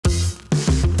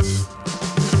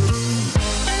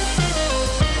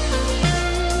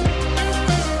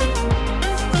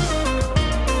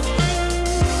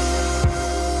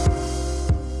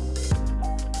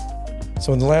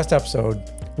So in the last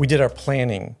episode, we did our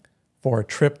planning for a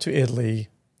trip to Italy,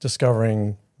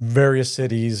 discovering various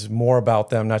cities, more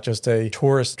about them, not just a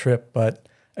tourist trip, but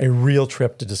a real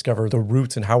trip to discover the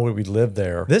roots and how would we live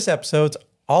there. This episode's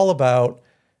all about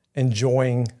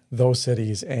enjoying those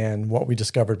cities and what we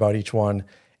discovered about each one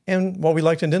and what we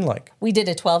liked and didn't like. We did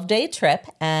a 12-day trip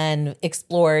and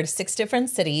explored 6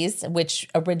 different cities, which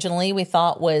originally we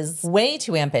thought was way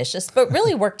too ambitious, but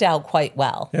really worked out quite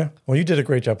well. Yeah, well, you did a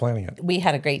great job planning it. We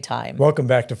had a great time. Welcome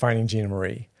back to Finding Gina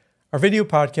Marie, our video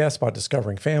podcast about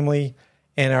discovering family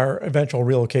and our eventual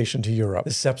relocation to Europe.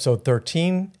 This is episode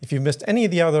 13. If you've missed any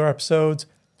of the other episodes,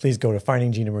 please go to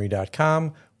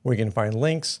findingginamarie.com where you can find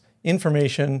links,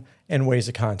 information, and ways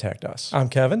to contact us. I'm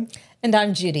Kevin. And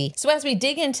I'm Judy. So as we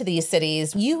dig into these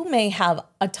cities, you may have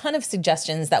a ton of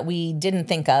suggestions that we didn't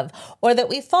think of or that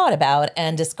we thought about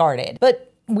and discarded.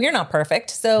 But we're not perfect.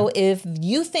 So if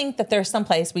you think that there's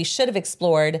someplace we should have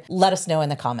explored, let us know in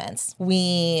the comments.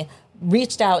 We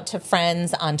reached out to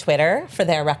friends on Twitter for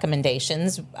their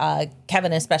recommendations.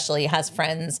 Kevin especially has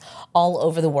friends all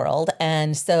over the world.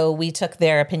 And so we took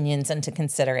their opinions into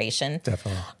consideration.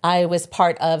 Definitely. I was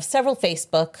part of several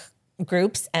Facebook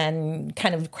groups and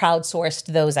kind of crowdsourced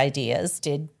those ideas,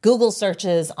 did Google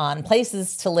searches on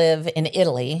places to live in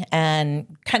Italy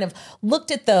and kind of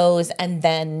looked at those and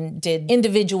then did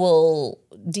individual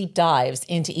deep dives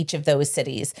into each of those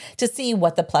cities to see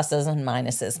what the pluses and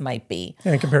minuses might be.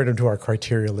 And compared them to our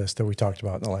criteria list that we talked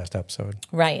about in the last episode.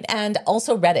 Right. And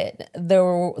also Reddit. There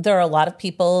are a lot of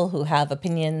people who have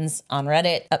opinions on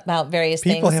Reddit about various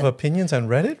things. People have opinions on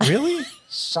Reddit? Really?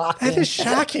 Shocking. That is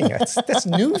shocking. That's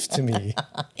news to me.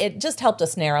 It just helped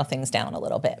us narrow things down a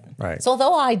little bit. Right. So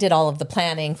although I did all of the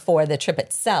planning for the trip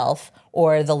itself,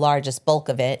 or the largest bulk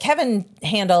of it, Kevin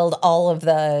handled all of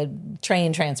the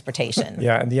train transportation.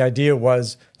 Yeah, and the idea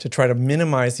was to try to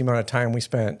minimize the amount of time we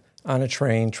spent on a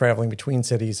train traveling between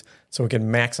cities so we could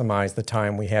maximize the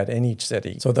time we had in each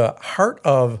city. So the heart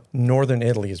of northern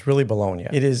Italy is really Bologna.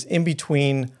 It is in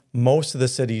between most of the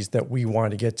cities that we wanted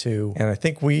to get to. And I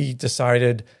think we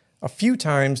decided a few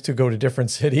times to go to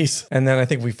different cities. And then I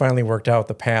think we finally worked out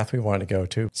the path we wanted to go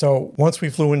to. So once we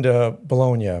flew into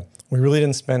Bologna, we really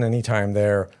didn't spend any time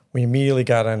there. We immediately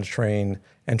got on a train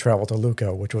and traveled to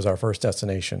Lucca, which was our first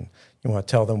destination. You want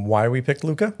to tell them why we picked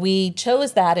Lucca? We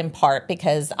chose that in part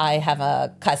because I have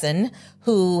a cousin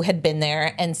who had been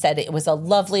there and said it was a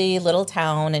lovely little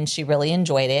town and she really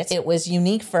enjoyed it. It was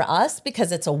unique for us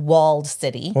because it's a walled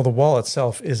city. Well, the wall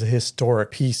itself is a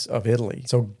historic piece of Italy.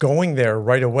 So going there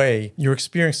right away, you're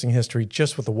experiencing history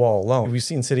just with the wall alone. We've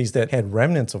seen cities that had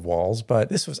remnants of walls, but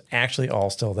this was actually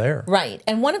all still there. Right.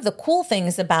 And one of the cool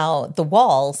things about the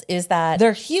walls is that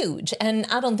they're huge. And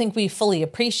I don't think we fully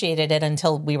appreciated it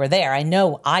until we were there. I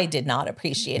know I did not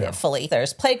appreciate it fully.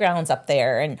 There's playgrounds up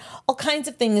there and all kinds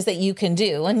of things that you can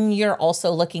do. And you're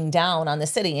also looking down on the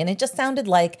city. And it just sounded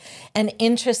like an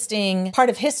interesting part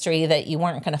of history that you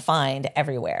weren't going to find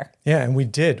everywhere. Yeah, and we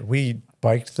did. We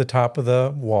biked to the top of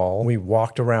the wall. We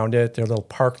walked around it. There are little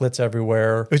parklets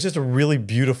everywhere. It was just a really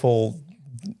beautiful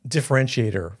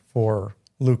differentiator for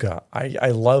Lucca.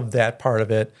 I love that part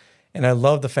of it. And I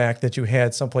love the fact that you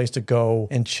had someplace to go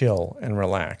and chill and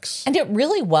relax. And it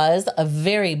really was a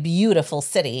very beautiful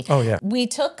city. Oh, yeah. We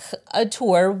took a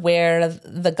tour where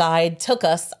the guide took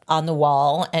us on the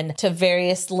wall and to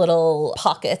various little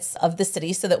pockets of the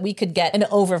city so that we could get an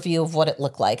overview of what it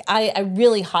looked like. I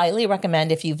really highly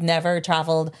recommend, if you've never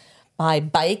traveled by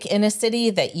bike in a city,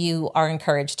 that you are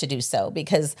encouraged to do so,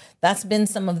 because that's been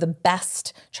some of the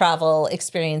best travel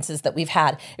experiences that we've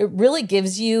had. It really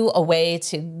gives you a way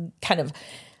to kind of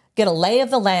get a lay of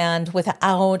the land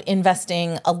without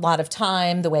investing a lot of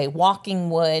time the way walking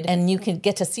would, and you can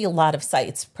get to see a lot of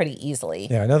sights pretty easily.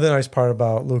 Yeah, another nice part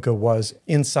about Lucca was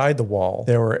inside the wall,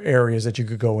 there were areas that you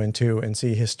could go into and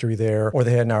see history there, or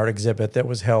they had an art exhibit that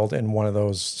was held in one of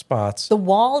those spots. The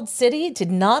walled city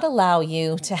did not allow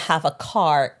you to have a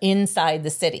car inside the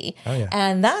city. Oh, yeah.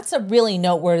 And that's a really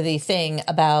noteworthy thing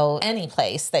about any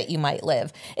place that you might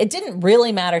live. It didn't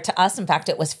really matter to us. In fact,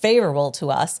 it was favorable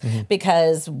to us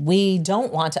because we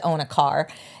don't want to own a car.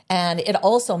 And it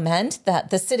also meant that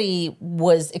the city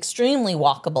was extremely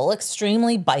walkable,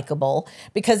 extremely bikeable,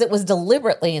 because it was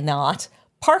deliberately not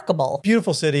parkable.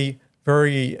 Beautiful city,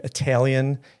 very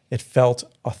Italian. It felt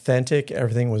authentic.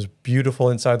 Everything was beautiful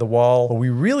inside the wall. But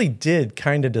we really did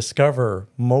kind of discover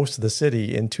most of the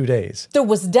city in 2 days. There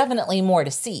was definitely more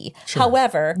to see. Sure.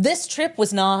 However, this trip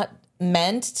was not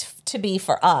meant to be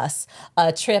for us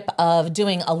a trip of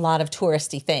doing a lot of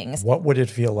touristy things. What would it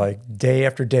feel like day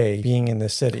after day being in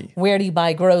this city? Where do you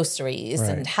buy groceries? Right.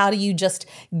 And how do you just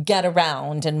get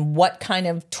around? And what kind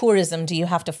of tourism do you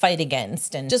have to fight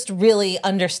against? And just really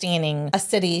understanding a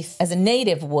city as a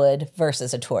native would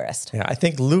versus a tourist. Yeah, I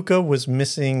think Lucca was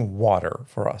missing water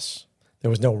for us. There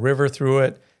was no river through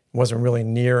it. It wasn't really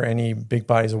near any big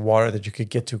bodies of water that you could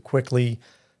get to quickly.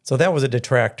 So that was a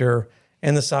detractor.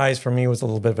 And the size for me was a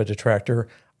little bit of a detractor.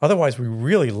 Otherwise, we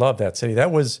really loved that city.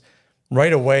 That was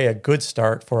right away a good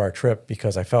start for our trip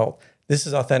because I felt this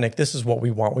is authentic. This is what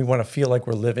we want. We want to feel like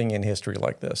we're living in history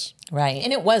like this. Right.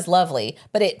 And it was lovely,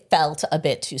 but it felt a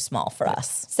bit too small for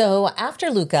us. So after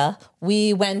Lucca,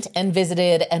 we went and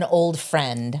visited an old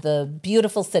friend, the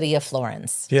beautiful city of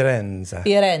Florence.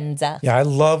 Firenze. Yeah, I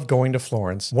love going to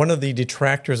Florence. One of the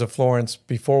detractors of Florence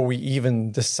before we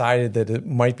even decided that it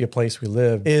might be a place we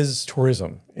live is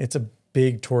tourism. It's a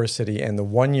big tourist city. And the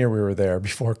 1 year we were there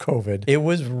before COVID, it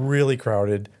was really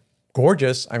crowded.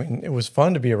 Gorgeous. I mean, it was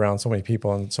fun to be around so many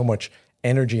people and so much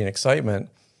energy and excitement,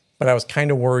 but I was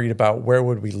kind of worried about where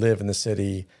would we live in the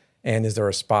city and is there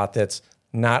a spot that's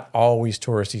not always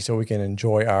touristy so we can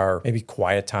enjoy our maybe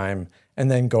quiet time and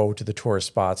then go to the tourist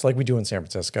spots like we do in San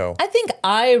Francisco. I think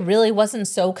I really wasn't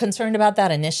so concerned about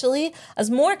that initially. I was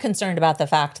more concerned about the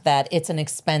fact that it's an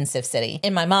expensive city.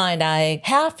 In my mind, I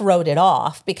half wrote it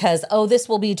off because, this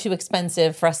will be too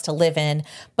expensive for us to live in.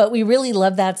 But we really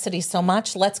love that city so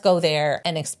much. Let's go there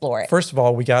and explore it. First of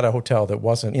all, we got a hotel that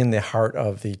wasn't in the heart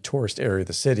of the tourist area of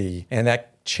the city, and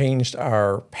that changed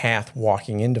our path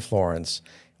walking into Florence.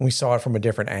 We saw it from a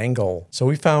different angle. So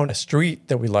we found a street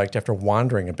that we liked after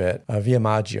wandering a bit, Via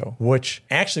Maggio, which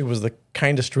actually was the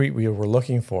kind of street we were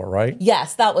looking for, right?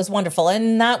 Yes, that was wonderful.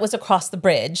 And that was across the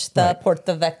bridge, the Right.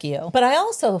 Porto Vecchio. But I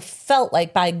also felt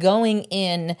like by going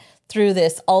in through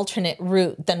this alternate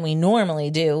route than we normally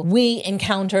do, we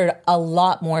encountered a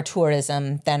lot more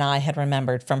tourism than I had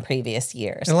remembered from previous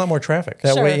years. And a lot more traffic.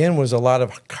 That Sure. way in was a lot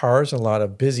of cars, a lot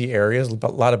of busy areas, a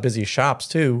lot of busy shops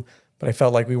too. But I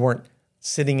felt like we weren't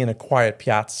sitting in a quiet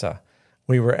piazza.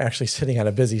 We were actually sitting on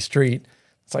a busy street.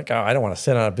 It's like, I don't want to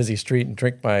sit on a busy street and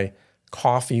drink my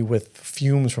coffee with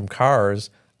fumes from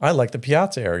cars. I like the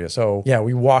piazza area. So yeah,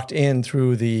 we walked in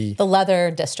through the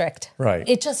leather district. Right.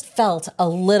 It just felt a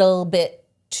little bit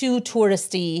too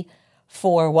touristy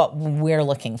for what we're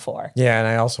looking for. Yeah, and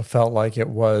I also felt like it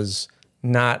was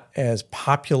not as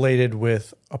populated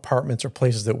with apartments or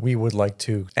places that we would like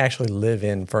to actually live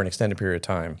in for an extended period of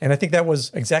time. And I think that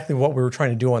was exactly what we were trying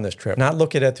to do on this trip. Not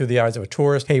look at it through the eyes of a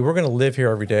tourist. Hey, we're going to live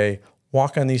here every day,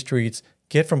 walk on these streets,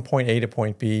 get from point A to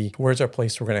point B. Where's our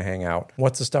place we're going to hang out?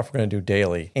 What's the stuff we're going to do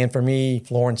daily? And for me,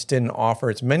 Florence didn't offer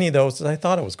as many of those as I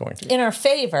thought it was going to. In our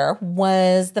favor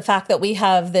was the fact that we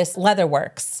have this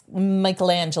Leatherworks,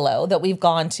 Michelangelo, that we've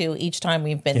gone to each time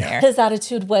we've been there. His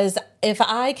attitude was, if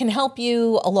I can help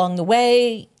you along the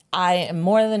way, I am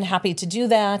more than happy to do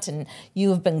that, and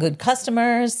you have been good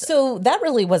customers. So that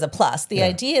really was a plus. The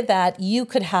idea that you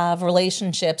could have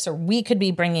relationships, or we could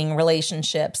be bringing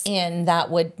relationships, and that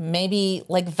would maybe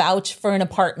like vouch for an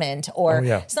apartment,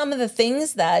 or some of the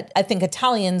things that I think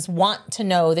Italians want to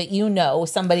know that you know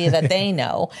somebody that they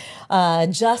know,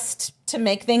 just to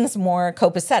make things more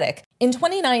copacetic. In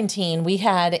 2019, we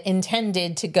had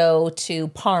intended to go to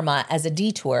Parma as a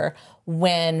detour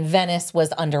when Venice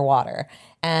was underwater.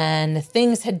 And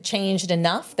things had changed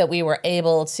enough that we were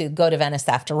able to go to Venice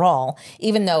after all,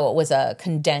 even though it was a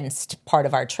condensed part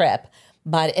of our trip.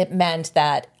 But it meant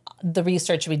that the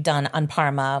research we'd done on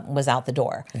Parma was out the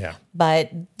door. Yeah.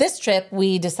 But this trip,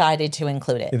 we decided to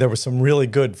include it. There were some really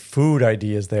good food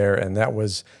ideas there, and that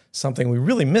was something we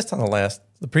really missed on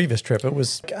the previous trip. It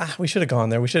was, we should have gone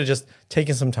there. We should have just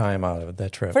taken some time out of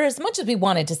that trip. For as much as we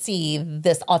wanted to see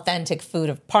this authentic food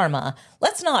of Parma,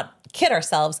 let's not kid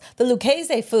ourselves. The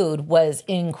Lucchese food was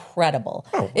incredible.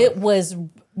 It was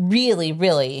really,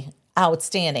 really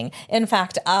outstanding. In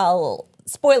fact,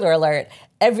 spoiler alert,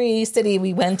 every city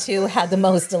we went to had the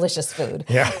most delicious food.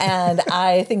 Yeah. And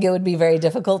I think it would be very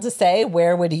difficult to say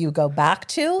where would you go back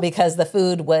to, because the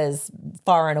food was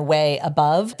far and away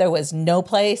above. There was no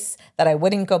place that I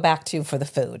wouldn't go back to for the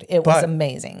food. It was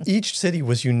amazing. Each city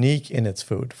was unique in its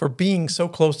food. For being so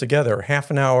close together, half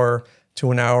an hour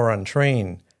to an hour on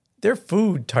train, their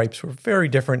food types were very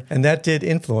different. And that did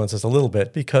influence us a little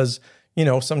bit because,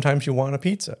 sometimes you want a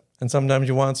pizza. And sometimes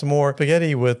you want some more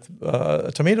spaghetti with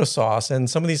tomato sauce. And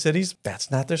some of these cities, that's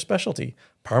not their specialty.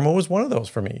 Parma was one of those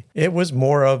for me. It was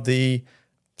more of the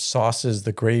sauces,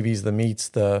 the gravies, the meats,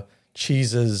 the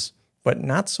cheeses, but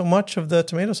not so much of the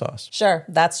tomato sauce. Sure,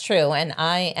 that's true. And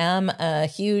I am a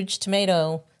huge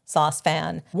tomato sauce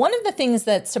fan. One of the things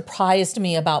that surprised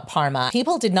me about Parma,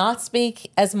 people did not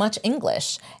speak as much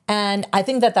English. And I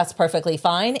think that that's perfectly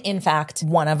fine. In fact,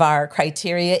 one of our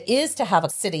criteria is to have a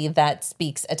city that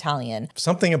speaks Italian.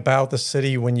 Something about the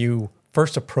city when you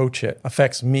first approach it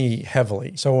affects me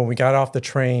heavily. So when we got off the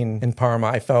train in Parma,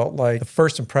 I felt like the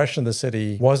first impression of the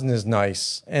city wasn't as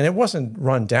nice. And it wasn't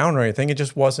run down or anything. It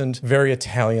just wasn't very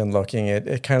Italian looking.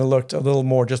 It kind of looked a little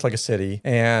more just like a city.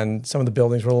 And some of the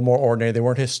buildings were a little more ordinary. They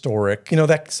weren't historic. You know,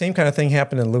 that same kind of thing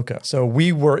happened in Lucca. So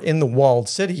we were in the walled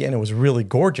city and it was really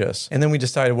gorgeous. And then we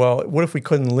decided, well, what if we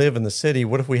couldn't live in the city?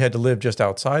 What if we had to live just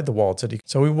outside the walled city?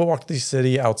 So we walked the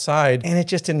city outside and it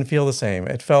just didn't feel the same.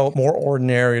 It felt more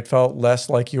ordinary. It felt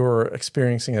less like you were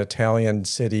experiencing an Italian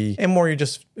city and more you're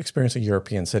just experiencing a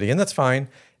European city. And that's fine.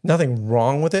 Nothing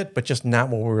wrong with it, but just not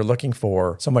what we were looking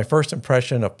for. So my first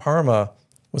impression of Parma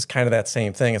was kind of that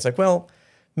same thing. It's like, well,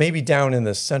 maybe down in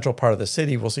the central part of the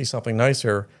city, we'll see something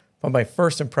nicer. But my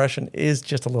first impression is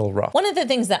just a little rough. One of the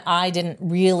things that I didn't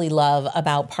really love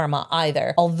about Parma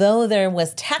either, although there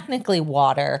was technically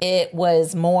water, it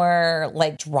was more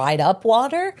like dried up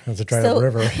water. It's a dried up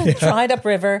river. Yeah. Dried up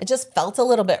river. It just felt a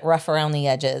little bit rough around the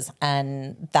edges,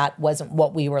 and that wasn't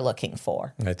what we were looking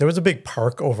for. Right. There was a big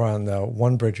park over on the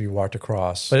one bridge we walked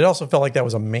across, but it also felt like that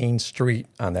was a main street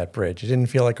on that bridge. It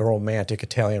didn't feel like a romantic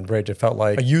Italian bridge. It felt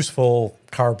like a useful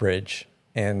car bridge.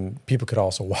 And people could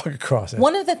also walk across it.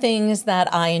 One of the things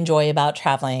that I enjoy about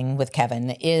traveling with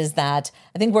Kevin is that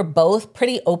I think we're both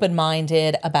pretty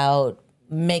open-minded about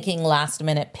making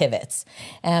last-minute pivots.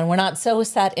 And we're not so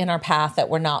set in our path that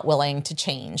we're not willing to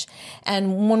change.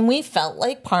 And when we felt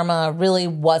like Parma really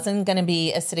wasn't going to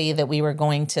be a city that we were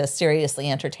going to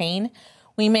seriously entertain,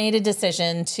 we made a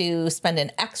decision to spend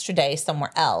an extra day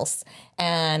somewhere else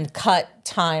and cut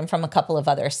time from a couple of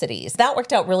other cities. That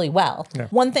worked out really well. Yeah.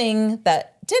 One thing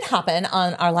that did happen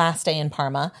on our last day in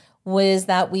Parma was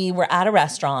that we were at a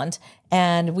restaurant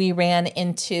and we ran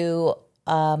into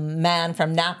a man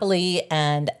from Napoli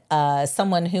and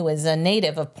someone who is a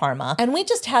native of Parma. And we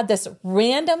just had this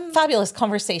random, fabulous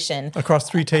conversation. Across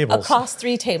three tables.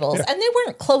 Yeah. And they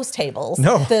weren't close tables.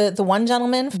 No. The one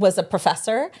gentleman was a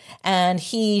professor, and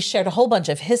he shared a whole bunch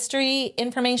of history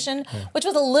information, which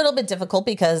was a little bit difficult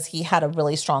because he had a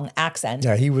really strong accent.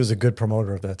 Yeah, he was a good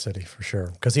promoter of that city, for sure.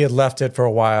 Because he had left it for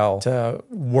a while to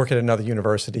work at another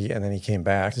university, and then he came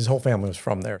back. His whole family was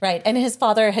from there. Right. And his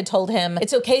father had told him,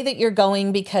 it's okay that you're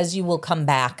going because you will come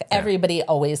back. Yeah. Everybody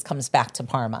always comes back to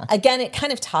Parma. Again, it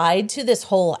kind of tied to this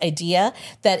whole idea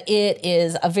that it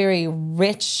is a very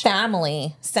rich,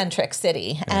 family-centric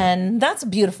city. Yeah. And that's a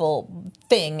beautiful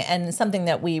thing and something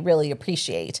that we really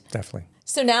appreciate. Definitely.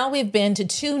 So now we've been to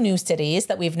 2 new cities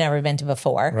that we've never been to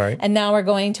before. Right. And now we're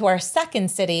going to our second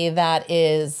city that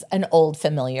is an old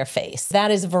familiar face.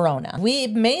 That is Verona. We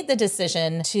made the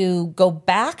decision to go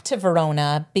back to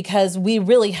Verona because we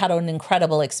really had an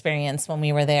incredible experience when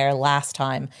we were there last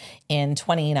time in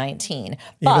 2019.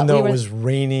 Even though it was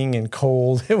raining and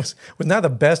cold, it was not the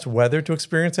best weather to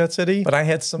experience that city, but I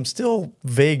had some still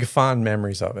vague, fond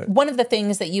memories of it. One of the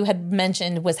things that you had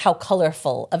mentioned was how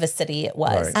colorful of a city it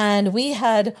was. Right. And we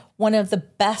had one of the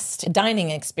best dining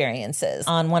experiences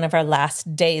on one of our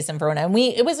last days in Verona. And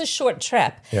it was a short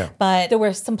trip, but there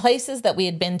were some places that we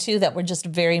had been to that were just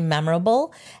very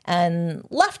memorable and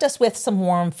left us with some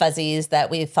warm fuzzies that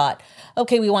we thought,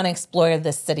 okay, we want to explore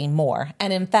this city more.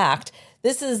 And in fact,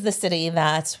 this is the city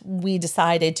that we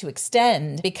decided to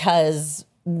extend because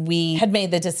we had made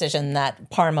the decision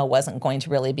that Parma wasn't going to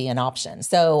really be an option.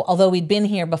 So although we'd been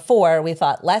here before, we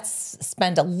thought, let's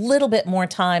spend a little bit more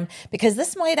time because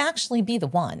this might actually be the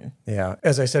one. Yeah.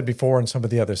 As I said before in some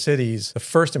of the other cities, the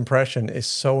first impression is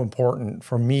so important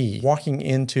for me. Walking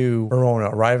into Verona,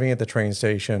 arriving at the train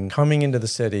station, coming into the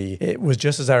city, it was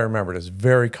just as I remembered. It was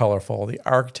very colorful. The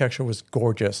architecture was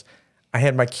gorgeous. I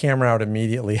had my camera out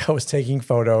immediately. I was taking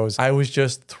photos. I was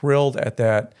just thrilled at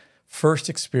that first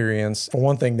experience. For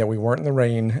one thing, that we weren't in the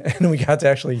rain and we got to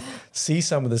actually see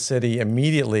some of the city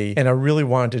immediately. And I really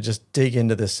wanted to just dig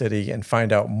into the city and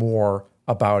find out more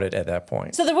about it at that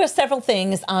point. So there were several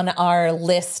things on our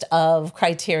list of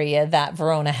criteria that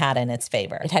Verona had in its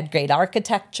favor. It had great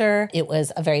architecture. It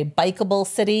was a very bikeable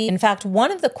city. In fact,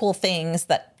 one of the cool things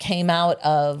that came out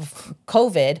of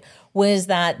COVID was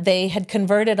that they had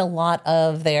converted a lot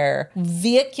of their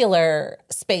vehicular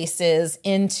spaces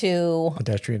into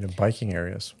pedestrian and biking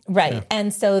areas. Right. Yeah.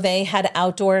 And so they had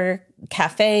outdoor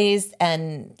cafes,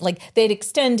 and like they'd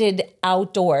extended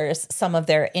outdoors some of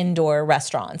their indoor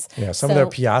restaurants. Yeah, some of their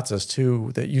piazzas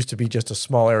too, that used to be just a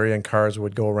small area and cars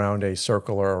would go around a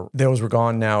circle, or those were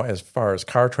gone now as far as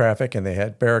car traffic, and they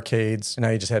had barricades, and now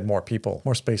you just had more people,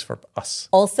 more space for us.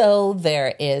 Also,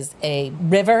 there is a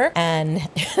river and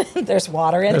there's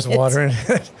water in it. There's water in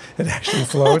it. It actually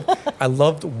flowed. I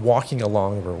loved walking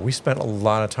along the river. We spent a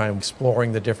lot of time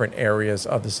exploring the different areas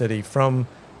of the city from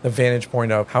the vantage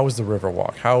point of how is the river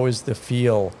walk? How is the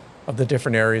feel of the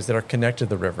different areas that are connected to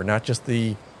the river? Not just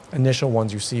the initial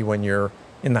ones you see when you're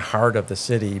in the heart of the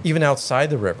city, even outside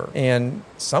the river. And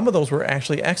some of those were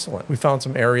actually excellent. We found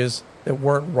some areas that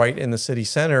weren't right in the city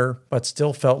center, but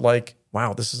still felt like,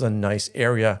 wow, this is a nice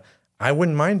area. I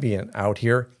wouldn't mind being out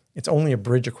here. It's only a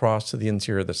bridge across to the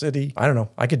interior of the city. I don't know.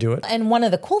 I could do it. And one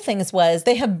of the cool things was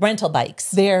they have rental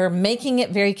bikes. They're making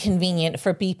it very convenient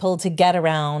for people to get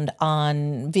around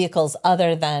on vehicles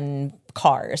other than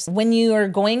cars. When you are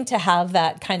going to have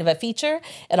that kind of a feature,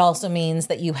 it also means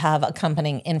that you have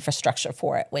accompanying infrastructure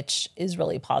for it, which is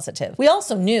really positive. We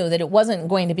also knew that it wasn't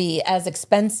going to be as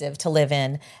expensive to live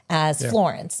in as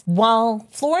Florence. While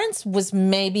Florence was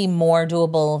maybe more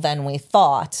doable than we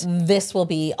thought, this will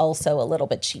be also a little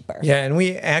bit cheaper. Yeah, and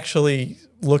we actually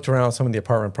looked around some of the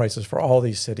apartment prices for all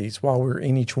these cities while we were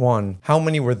in each one. How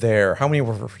many were there? How many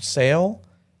were for sale?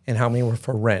 And how many were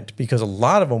for rent? Because a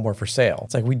lot of them were for sale.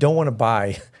 It's like we don't want to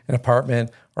buy an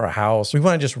apartment or a house. We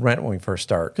want to just rent when we first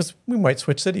start because we might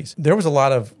switch cities. There was a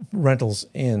lot of rentals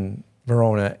in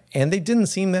Verona, and they didn't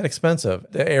seem that expensive.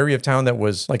 The area of town that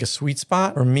was like a sweet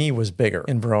spot for me was bigger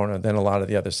in Verona than a lot of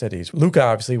the other cities. Lucca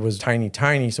obviously was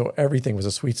tiny, so everything was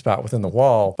a sweet spot within the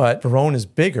wall. But Verona is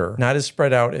bigger, not as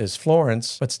spread out as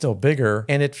Florence, but still bigger.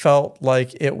 And it felt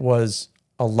like it was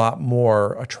a lot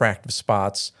more attractive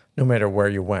spots no matter where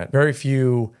you went. Very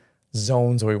few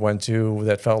zones we went to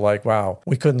that felt like, wow,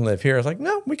 we couldn't live here. It's like,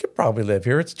 no, we could probably live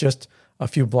here. It's just a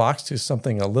few blocks to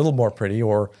something a little more pretty,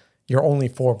 or you're only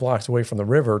 4 blocks away from the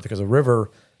river because the river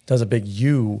does a big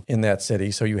U in that city.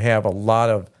 So you have a lot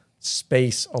of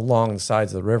space along the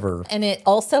sides of the river. And it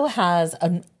also has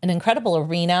an incredible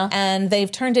arena, and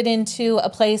they've turned it into a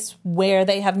place where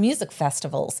they have music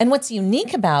festivals. And what's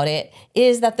unique about it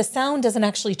is that the sound doesn't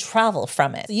actually travel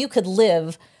from it. So you could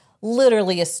live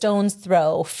literally a stone's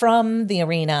throw from the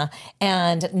arena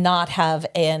and not have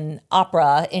an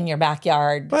opera in your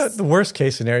backyard. But the worst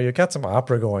case scenario, you got some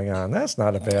opera going on. That's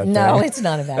not a bad thing. No, it's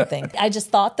not a bad thing. I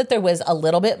just thought that there was a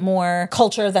little bit more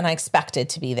culture than I expected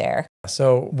to be there.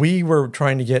 So we were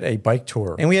trying to get a bike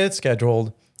tour, and we had it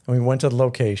scheduled, and we went to the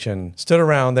location, stood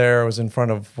around there. I was in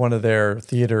front of one of their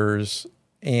theaters,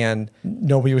 and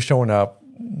nobody was showing up.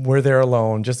 We're there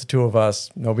alone, just the two of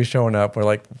us. Nobody's showing up. We're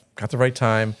like, got the right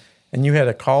time. And you had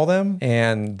to call them,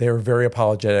 and they were very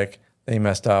apologetic. They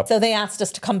messed up. So they asked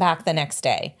us to come back the next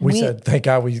day. We said, thank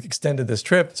God we extended this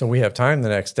trip, so we have time the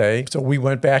next day. So we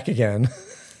went back again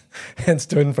and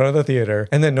stood in front of the theater,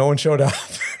 and then no one showed up.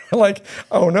 We're like,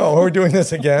 oh no, we're doing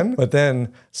this again? But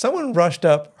then someone rushed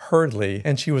up hurriedly,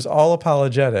 and she was all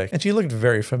apologetic, and she looked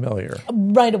very familiar.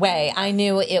 Right away, I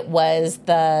knew it was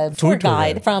the tour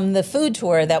guide from the food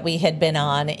tour that we had been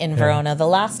on in Verona the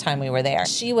last time we were there.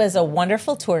 She was a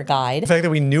wonderful tour guide. The fact that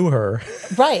we knew her.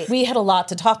 Right. We had a lot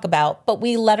to talk about, but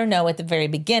we let her know at the very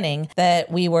beginning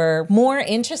that we were more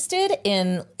interested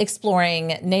in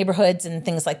exploring neighborhoods and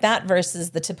things like that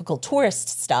versus the typical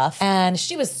tourist stuff. And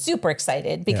she was super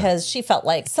excited because she felt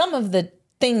like some of the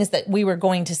things that we were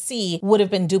going to see would have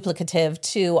been duplicative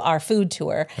to our food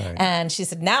tour. Right. And she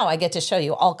said, now I get to show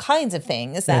you all kinds of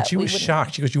things. And she was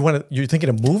shocked. She goes, you're thinking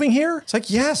of moving here? It's like,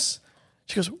 yes.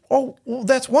 She goes, oh, well,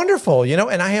 that's wonderful,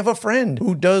 and I have a friend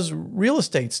who does real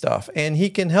estate stuff, and he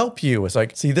can help you. It's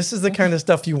like, see, this is the kind of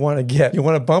stuff you want to get. You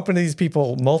want to bump into these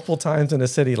people multiple times in a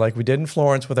city like we did in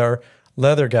Florence with our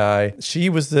leather guy. She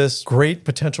was this great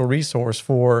potential resource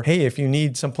for, hey, if you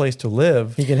need someplace to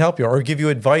live, he can help you or give you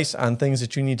advice on things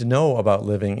that you need to know about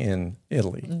living in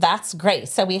Italy. That's great.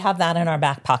 So we have that in our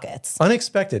back pockets.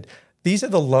 Unexpected. These are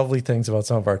the lovely things about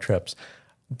some of our trips.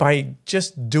 By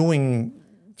just doing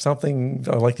something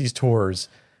like these tours,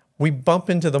 we bump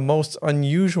into the most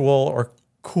unusual or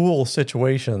cool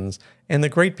situations, and the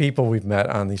great people we've met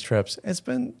on these trips. It's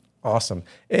been awesome.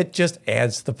 It just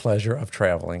adds to the pleasure of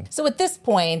traveling. So at this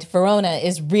point, Verona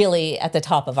is really at the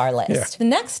top of our list. Yeah. The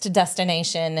next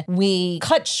destination we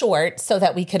cut short so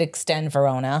that we could extend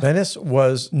Verona. Venice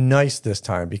was nice this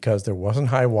time because there wasn't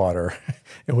high water.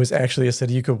 It was actually a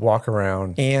city you could walk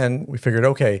around. And we figured,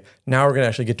 okay, now we're going to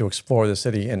actually get to explore the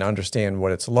city and understand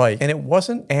what it's like. And it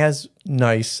wasn't as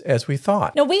nice as we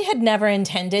thought. No, we had never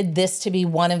intended this to be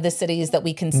one of the cities that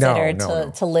we considered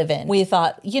to live in. We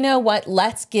thought, you know what,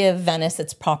 let's give Venice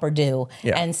its proper due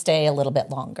and stay a little bit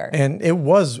longer. And it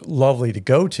was lovely to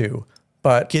go to,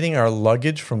 but getting our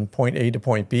luggage from point A to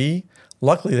point B,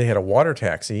 luckily they had a water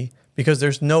taxi because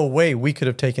there's no way we could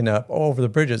have taken up over the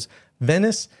bridges.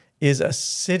 Venice is a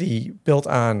city built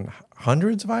on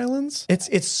hundreds of islands.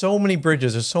 It's so many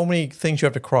bridges. There's so many things you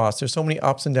have to cross. There's so many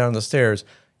ups and downs the stairs.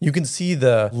 You can see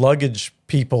the luggage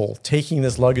people taking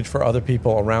this luggage for other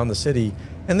people around the city,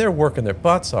 and they're working their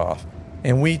butts off.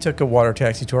 And we took a water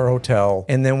taxi to our hotel,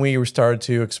 and then we started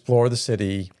to explore the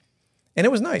city. And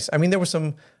it was nice. I mean, there were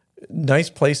some nice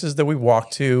places that we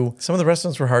walked to. Some of the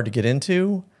restaurants were hard to get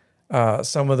into.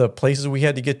 Some of the places we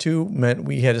had to get to meant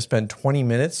we had to spend 20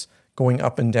 minutes going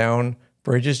up and down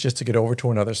bridges just to get over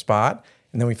to another spot.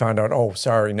 And then we found out, oh,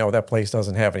 sorry, no, that place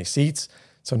doesn't have any seats.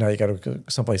 So now you got to go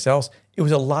someplace else. It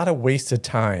was a lot of wasted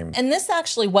time. And this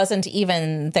actually wasn't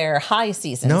even their high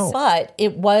season, but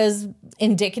it was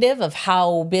indicative of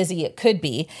how busy it could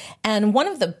be. And one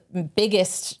of the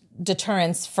biggest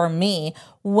deterrents for me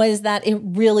was that it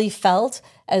really felt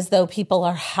as though people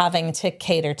are having to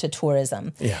cater to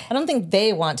tourism. Yeah. I don't think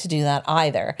they want to do that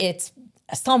either. It's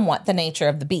somewhat the nature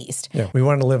of the beast. Yeah. We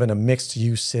want to live in a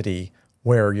mixed-use city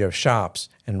where you have shops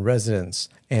and residents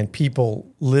and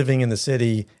people living in the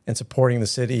city and supporting the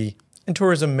city. And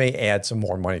tourism may add some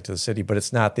more money to the city, but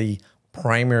it's not the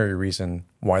primary reason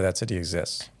why that city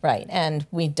exists. Right. And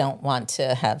we don't want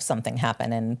to have something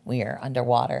happen and we are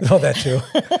underwater. Oh, that too.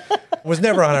 It was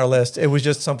never on our list. It was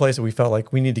just someplace that we felt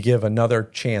like we need to give another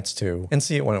chance to and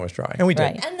see it when it was dry. And we did.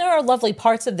 Right. And there are lovely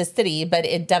parts of the city, but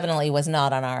it definitely was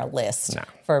not on our list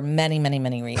for many, many,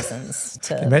 many reasons.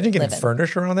 Imagine getting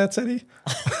furniture around that city.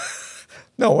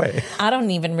 No way. I don't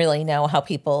even really know how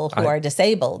people who are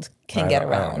disabled can get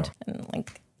around. And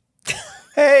like,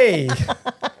 hey,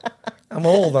 I'm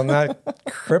old. I'm not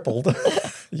crippled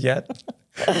yet.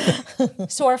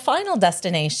 So our final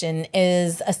destination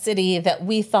is a city that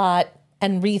we thought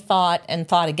and rethought and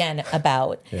thought again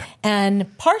about. Yeah.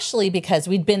 And partially because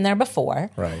we'd been there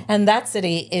before. Right. And that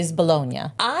city is Bologna.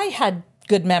 I had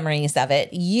good memories of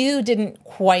it. You didn't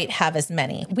quite have as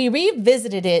many. We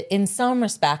revisited it in some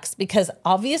respects because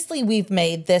obviously we've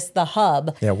made this the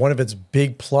hub. Yeah, one of its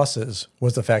big pluses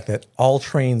was the fact that all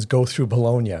trains go through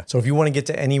Bologna. So if you want to get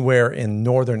to anywhere in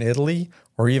northern Italy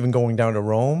or even going down to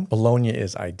Rome, Bologna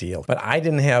is ideal. But I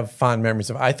didn't have fond memories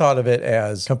of it. I thought of it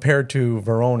as, compared to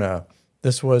Verona,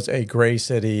 this was a gray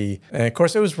city. And of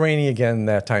course, it was rainy again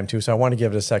that time too, so I want to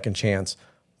give it a second chance.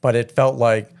 But it felt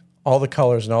like all the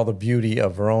colors and all the beauty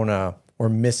of Verona were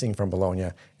missing from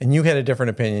Bologna. And you had a different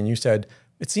opinion. You said,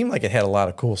 it seemed like it had a lot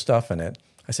of cool stuff in it.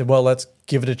 I said, well, let's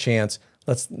give it a chance.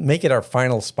 Let's make it our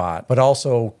final spot, but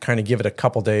also kind of give it a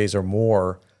couple days or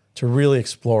more to really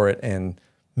explore it and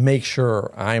make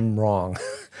sure I'm wrong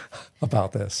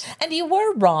about this. And you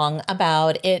were wrong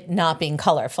about it not being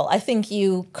colorful. I think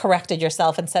you corrected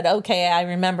yourself and said, okay, I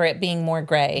remember it being more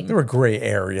gray. There were gray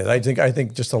areas. I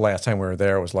think just the last time we were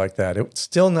there was like that. It's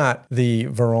still not the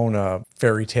Verona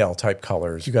fairy tale type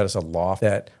colors. You got us a loft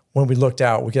that when we looked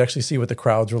out, we could actually see what the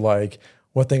crowds were like,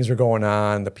 what things were going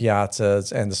on, the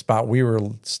piazzas, and the spot we were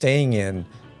staying in,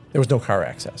 there was no car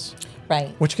access. Right.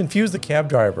 Which confused the cab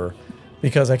driver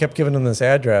because I kept giving him this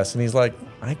address and he's like,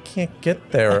 I can't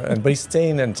get there. But he's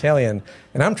staying in Italian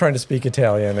and I'm trying to speak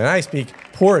Italian and I speak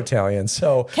poor Italian.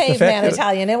 So caveman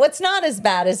Italian. And it's not as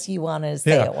bad as you want to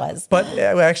say it was. But we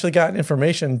actually got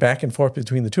information back and forth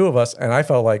between the two of us. And I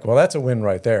felt like, well, that's a win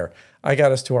right there. I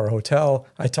got us to our hotel.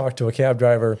 I talked to a cab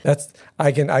driver.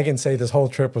 I can say this whole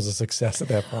trip was a success at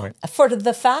that point. For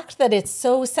the fact that it's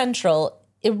so central,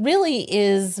 it really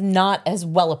is not as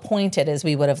well appointed as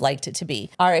we would have liked it to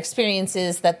be. Our experience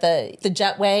is that the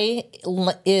jetway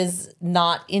is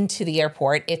not into the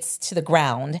airport, it's to the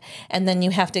ground. And then you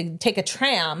have to take a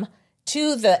tram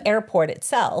to the airport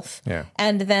itself. Yeah.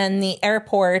 And then the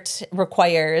airport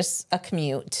requires a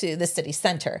commute to the city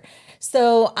center.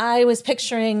 So I was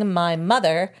picturing my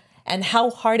mother and how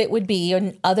hard it would be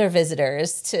on other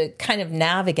visitors to kind of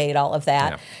navigate all of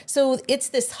that. Yeah. So it's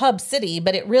this hub city,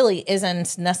 but it really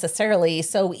isn't necessarily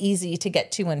so easy to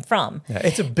get to and from. Yeah,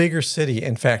 it's a bigger city.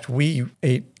 In fact, we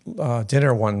ate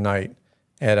dinner one night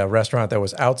at a restaurant that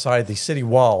was outside the city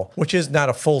wall, which is not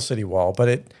a full city wall,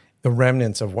 but the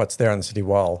remnants of what's there on the city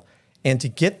wall. And to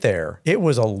get there, it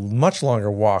was a much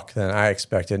longer walk than I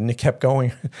expected. And it kept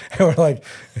going. And we're like,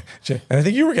 and I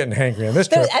think you were getting hangry on this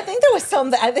trip. I think there was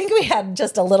I think we had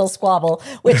just a little squabble,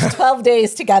 which 12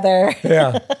 days together.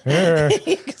 Yeah.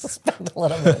 You can spend a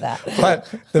little bit of that.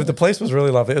 But the place was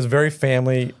really lovely. It was very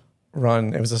family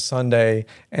run. It was a Sunday.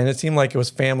 And it seemed like it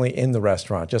was family in the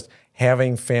restaurant, just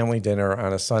having family dinner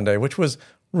on a Sunday, which was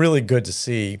really good to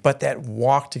see. But that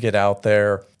walk to get out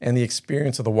there and the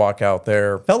experience of the walk out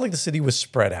there felt like the city was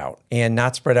spread out, and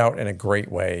not spread out in a great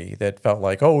way that felt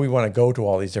like, oh, we want to go to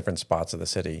all these different spots of the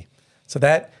city. So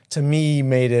that, to me,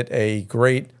 made it a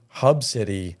great hub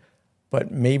city,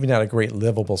 but maybe not a great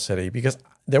livable city, because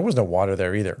there was no water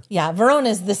there either. Yeah, Verona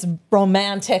is this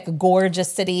romantic,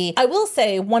 gorgeous city. I will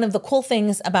say one of the cool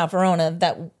things about Verona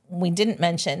that we didn't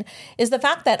mention is the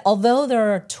fact that although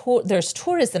there's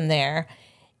tourism there,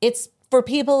 it's for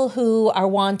people who are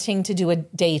wanting to do a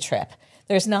day trip.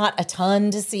 There's not a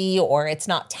ton to see, or it's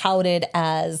not touted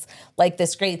as like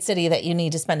this great city that you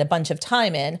need to spend a bunch of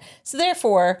time in. So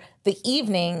therefore, the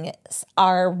evenings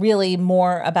are really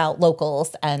more about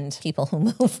locals and people who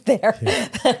move there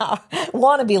that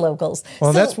want to be locals.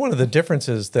 Well, that's one of the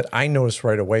differences that I noticed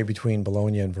right away between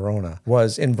Bologna and Verona.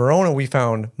 Was in Verona, we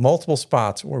found multiple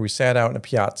spots where we sat out in a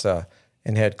piazza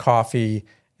and had coffee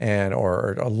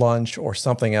or a lunch or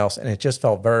something else, and it just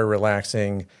felt very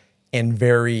relaxing and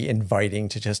very inviting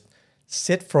to just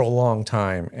sit for a long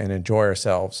time and enjoy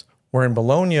ourselves. Where in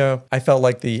Bologna, I felt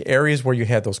like the areas where you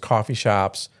had those coffee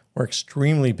shops were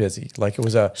extremely busy. Like it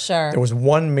was there was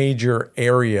one major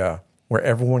area where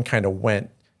everyone kind of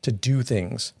went to do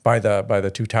things by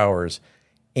the two towers,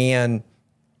 and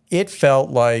it felt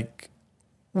like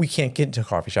we can't get into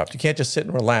coffee shops. You can't just sit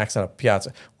and relax on a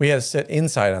piazza. We had to sit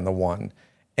inside on the one.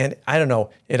 And I don't know,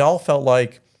 it all felt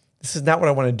like this is not what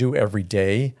I want to do every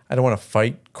day. I don't want to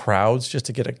fight crowds just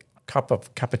to get a cup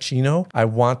of cappuccino. I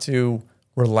want to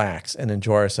relax and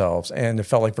enjoy ourselves. And it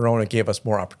felt like Verona gave us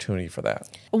more opportunity for that.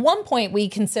 At one point, we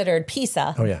considered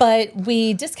Pisa, Oh, yeah. but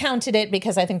we discounted it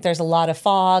because I think there's a lot of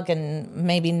fog and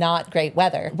maybe not great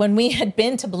weather. When we had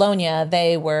been to Bologna,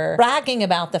 they were bragging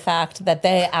about the fact that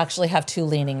they actually have 2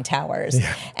 leaning towers.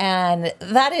 Yeah. And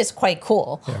that is quite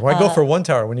cool. Yeah, why go for one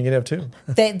tower when you can have 2?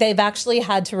 They've actually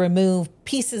had to remove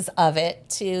pieces of it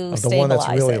to stabilize The one that's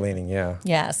really it. leaning, yeah.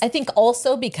 Yes. I think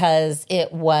also because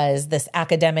it was this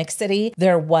academic city,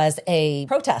 there was a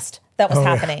protest that was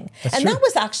happening. That's and true. that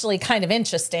was actually kind of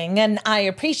interesting. And I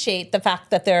appreciate the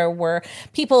fact that there were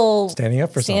people Standing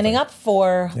up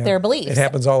for Yeah. their beliefs. It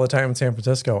happens all the time in San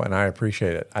Francisco, and I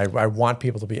appreciate it. I want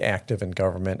people to be active in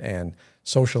government and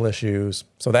social issues.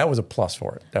 So that was a plus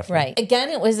for it, definitely. Right. Again,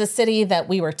 it was a city that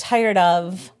we were tired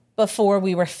of before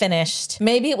we were finished.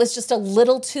 Maybe it was just a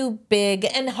little too big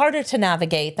and harder to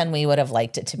navigate than we would have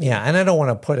liked it to be. Yeah, and I don't want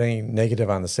to put any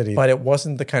negative on the city, but it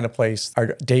wasn't the kind of place, our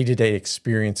day-to-day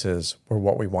experiences were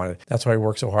what we wanted. That's why we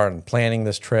worked so hard on planning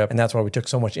this trip, and that's why we took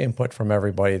so much input from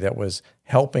everybody that was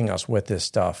helping us with this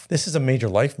stuff. This is a major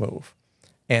life move,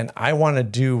 and I want to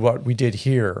do what we did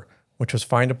here, which was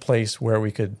find a place where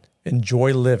we could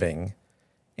enjoy living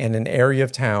in an area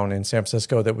of town in San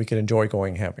Francisco that we could enjoy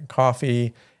going having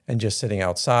coffee and just sitting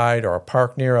outside, or a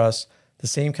park near us, the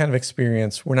same kind of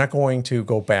experience. We're not going to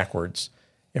go backwards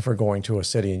if we're going to a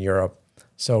city in Europe.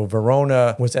 So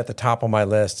Verona was at the top of my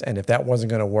list, and if that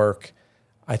wasn't going to work,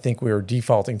 I think we were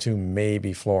defaulting to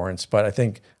maybe Florence, but I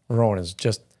think Verona is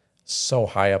just so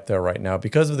high up there right now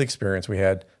because of the experience we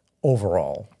had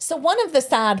overall. So one of the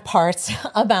sad parts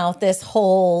about this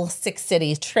whole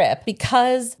 6-city trip,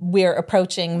 because we're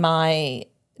approaching my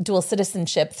dual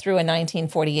citizenship through a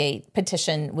 1948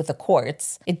 petition with the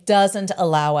courts, it doesn't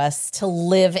allow us to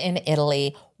live in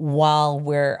Italy while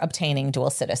we're obtaining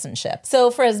dual citizenship. So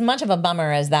for as much of a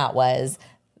bummer as that was,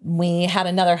 we had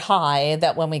another high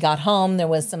that when we got home, there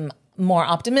was some more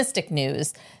optimistic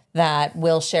news that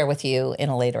we'll share with you in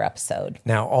a later episode.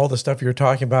 Now, all the stuff you're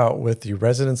talking about with the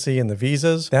residency and the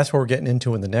visas, that's what we're getting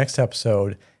into in the next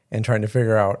episode and trying to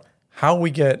figure out how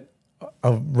we get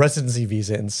a residency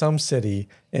visa in some city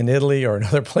in Italy or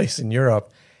another place in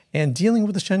Europe and dealing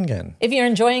with the Schengen. If you're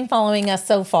enjoying following us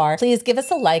so far, please give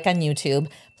us a like on YouTube.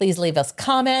 Please leave us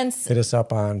comments. Hit us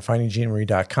up on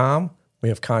findinggmarie.com. We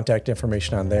have contact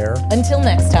information on there. Until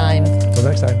next time. Until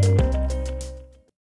next time.